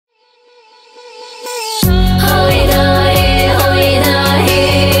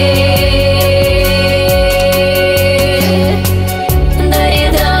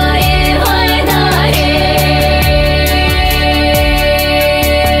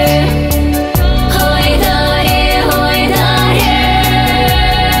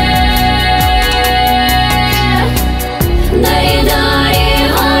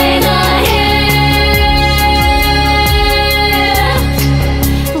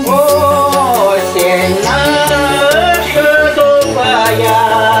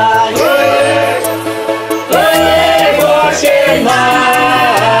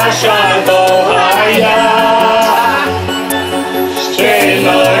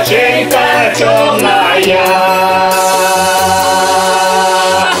темная.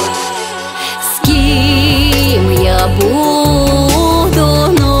 С кем я буду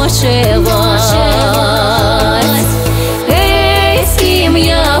ночевать? Эй, с кем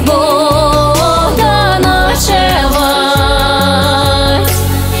я буду ночевать?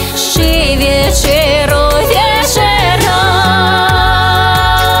 Ще вечеру вечерать.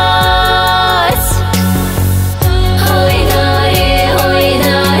 Ой, дари, ой,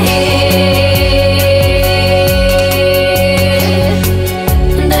 дари.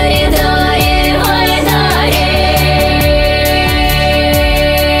 Дари, дари, ой, дари.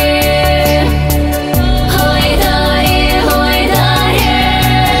 Ой, дари, ой, дари.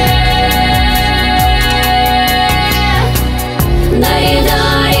 Дари,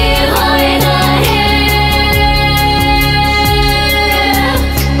 дари, ой, дари.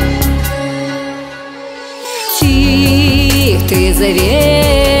 Тих ты за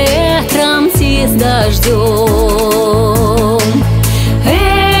ветром, ти с дождем.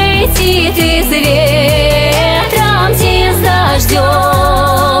 Эй, тих ты за ветром, ти с дождем.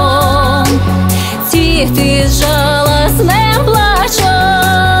 Тих ты с жалостным плачом.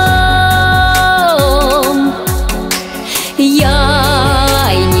 Я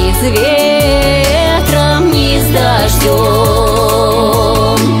ни с ветром, ни с дождем.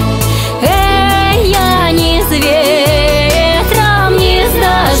 Эй, я ни с ветром, ни с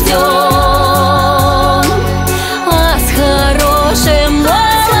дождем, а с хорошим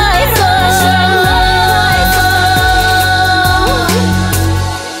лайцом.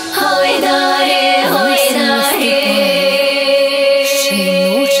 Ой, дари, ой, дари. Ще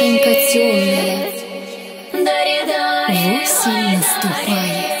ноченька темная, Дари, дари, осень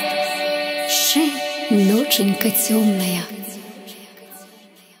наступает. Ще ноченька темная.